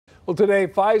Well, today,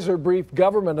 Pfizer briefed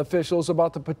government officials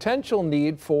about the potential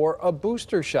need for a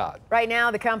booster shot. Right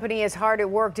now, the company is hard at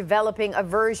work developing a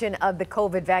version of the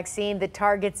COVID vaccine that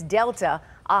targets Delta,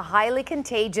 a highly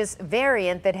contagious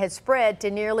variant that has spread to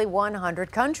nearly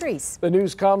 100 countries. The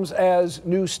news comes as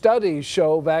new studies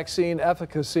show vaccine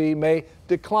efficacy may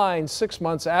decline 6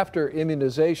 months after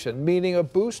immunization, meaning a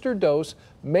booster dose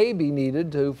may be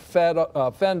needed to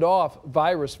fend off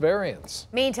virus variants.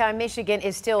 Meantime, Michigan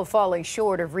is still falling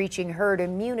short of reaching herd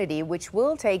immunity, which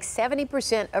will take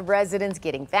 70% of residents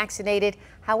getting vaccinated.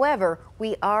 However,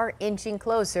 we are inching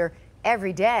closer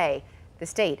every day. The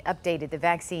state updated the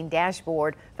vaccine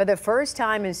dashboard for the first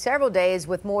time in several days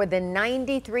with more than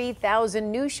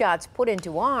 93,000 new shots put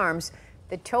into arms.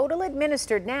 The total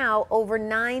administered now over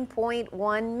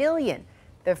 9.1 million.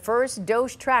 The first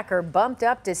dose tracker bumped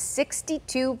up to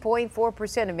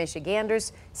 62.4% of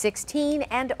Michiganders 16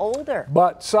 and older.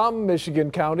 But some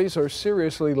Michigan counties are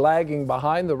seriously lagging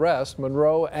behind the rest.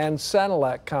 Monroe and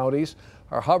Sanilac counties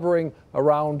are hovering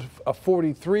around a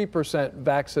 43%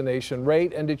 vaccination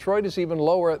rate, and Detroit is even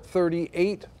lower at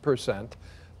 38%.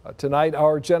 Tonight,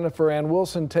 our Jennifer Ann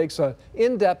Wilson takes an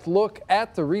in-depth look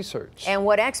at the research and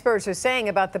what experts are saying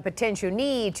about the potential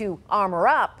need to armor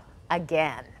up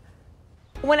again.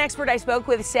 One expert I spoke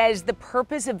with says the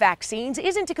purpose of vaccines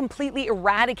isn't to completely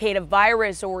eradicate a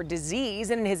virus or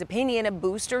disease, and in his opinion, a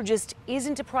booster just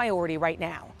isn't a priority right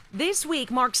now. This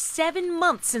week marks 7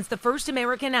 months since the first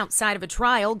American outside of a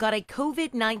trial got a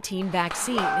COVID-19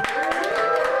 vaccine.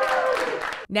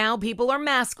 Now people are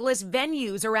maskless,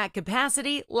 venues are at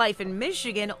capacity, life in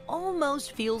Michigan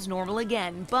almost feels normal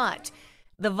again, but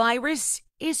the virus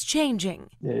is changing.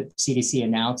 The CDC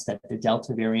announced that the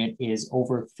Delta variant is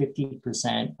over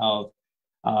 50% of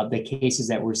the cases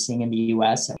that we're seeing in the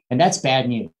U.S., and that's bad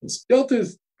news.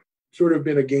 Delta's sort of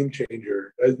been a game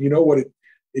changer. You know what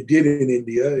it did in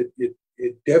India.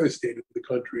 It devastated the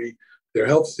country. Their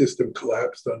health system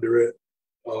collapsed under it.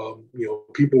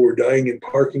 People were dying in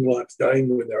parking lots,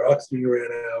 dying when their oxygen ran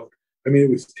out. I mean,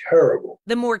 it was terrible.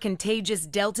 The more contagious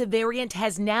Delta variant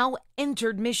has now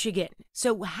entered Michigan.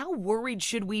 So how worried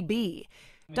should we be?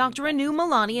 Dr. Anu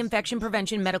Malani, Infection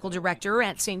Prevention Medical Director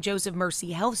at St. Joseph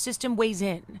Mercy Health System, weighs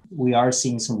in. We are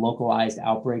seeing some localized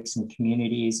outbreaks in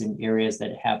communities and areas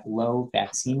that have low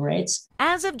vaccine rates.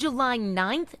 As of July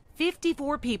 9th,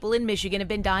 54 people in Michigan have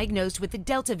been diagnosed with the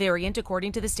Delta variant,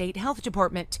 according to the state health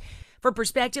department. For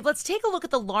perspective, let's take a look at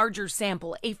the larger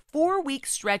sample, a 4-week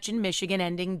stretch in Michigan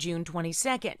ending June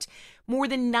 22nd. More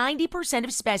than 90%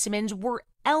 of specimens were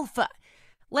alpha.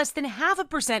 Less than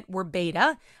 0.5% were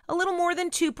beta, a little more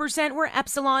than 2% were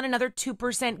epsilon, another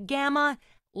 2% gamma,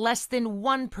 less than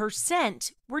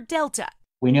 1% were delta.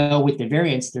 We know with the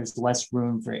variants, there's less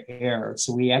room for error.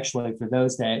 So we actually, for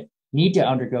those that need to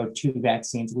undergo 2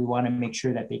 vaccines, we want to make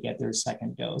sure that they get their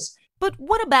second dose. But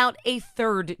what about a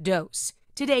third dose?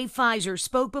 Today, Pfizer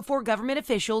spoke before government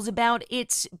officials about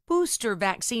its booster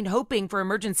vaccine, hoping for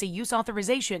emergency use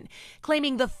authorization,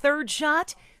 claiming the third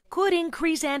shot could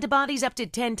increase antibodies up to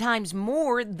 10 times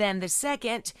more than the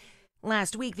second.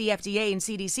 Last week, the FDA and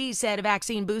CDC said a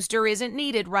vaccine booster isn't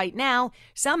needed right now.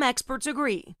 Some experts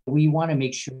agree. We want to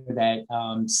make sure that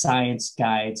science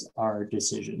guides our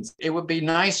decisions. It would be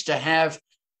nice to have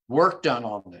work done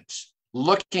on this,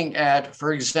 looking at,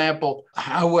 for example,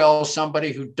 how well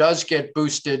somebody who does get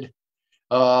boosted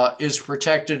is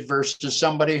protected versus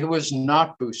somebody who is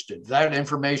not boosted. That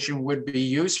information would be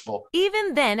useful.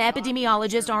 Even then,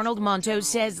 epidemiologist Arnold Montos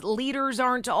says leaders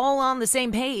aren't all on the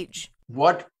same page.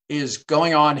 What is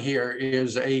going on here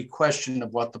is a question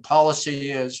of what the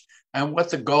policy is and what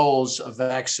the goals of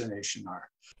vaccination are.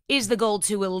 Is the goal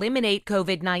to eliminate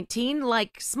COVID-19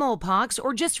 like smallpox,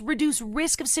 or just reduce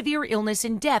risk of severe illness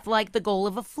and death like the goal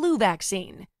of a flu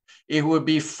vaccine? It would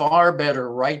be far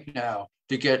better right now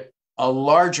to get a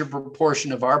larger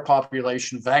proportion of our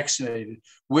population vaccinated,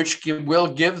 which will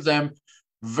give them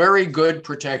very good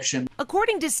protection.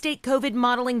 According to state COVID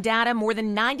modeling data, more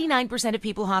than 99% of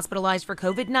people hospitalized for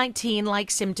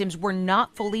COVID-19-like symptoms were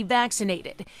not fully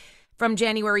vaccinated. From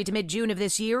January to mid-June of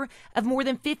this year, of more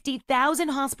than 50,000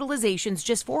 hospitalizations,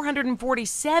 just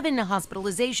 447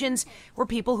 hospitalizations were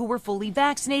people who were fully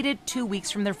vaccinated 2 weeks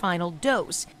from their final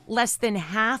dose. Less than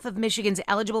half of Michigan's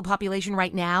eligible population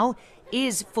right now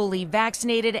is fully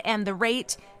vaccinated, and the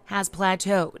rate has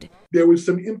plateaued. There was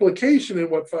some implication in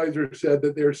what Pfizer said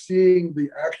that they're seeing the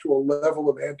actual level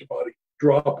of antibody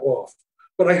drop off,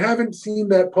 but I haven't seen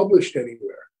that published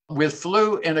anywhere. With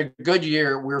flu in a good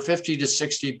year, we're 50 to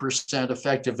 60%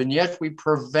 effective, and yet we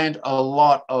prevent a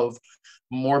lot of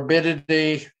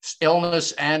morbidity,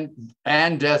 illness, and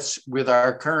deaths with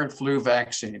our current flu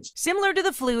vaccines. Similar to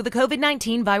the flu, the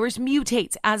COVID-19 virus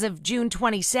mutates. As of June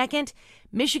 22nd,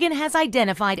 Michigan has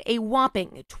identified a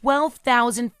whopping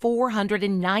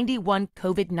 12,491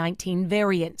 COVID-19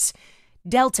 variants.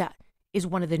 Delta is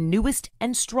one of the newest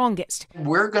and strongest.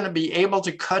 We're going to be able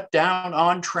to cut down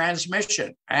on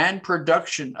transmission and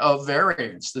production of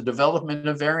variants, the development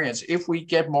of variants, if we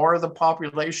get more of the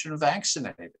population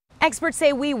vaccinated. Experts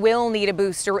say we will need a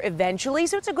booster eventually,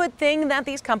 so it's a good thing that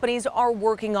these companies are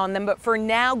working on them. But for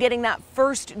now, getting that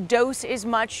first dose is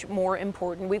much more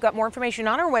important. We've got more information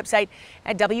on our website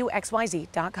at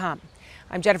WXYZ.com.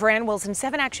 I'm Jennifer Ann Wilson,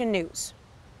 7 Action News.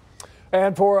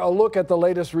 And for a look at the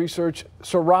latest research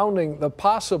surrounding the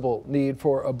possible need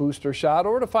for a booster shot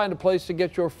or to find a place to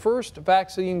get your first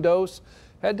vaccine dose,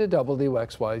 head to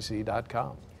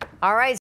WXYZ.com. All right.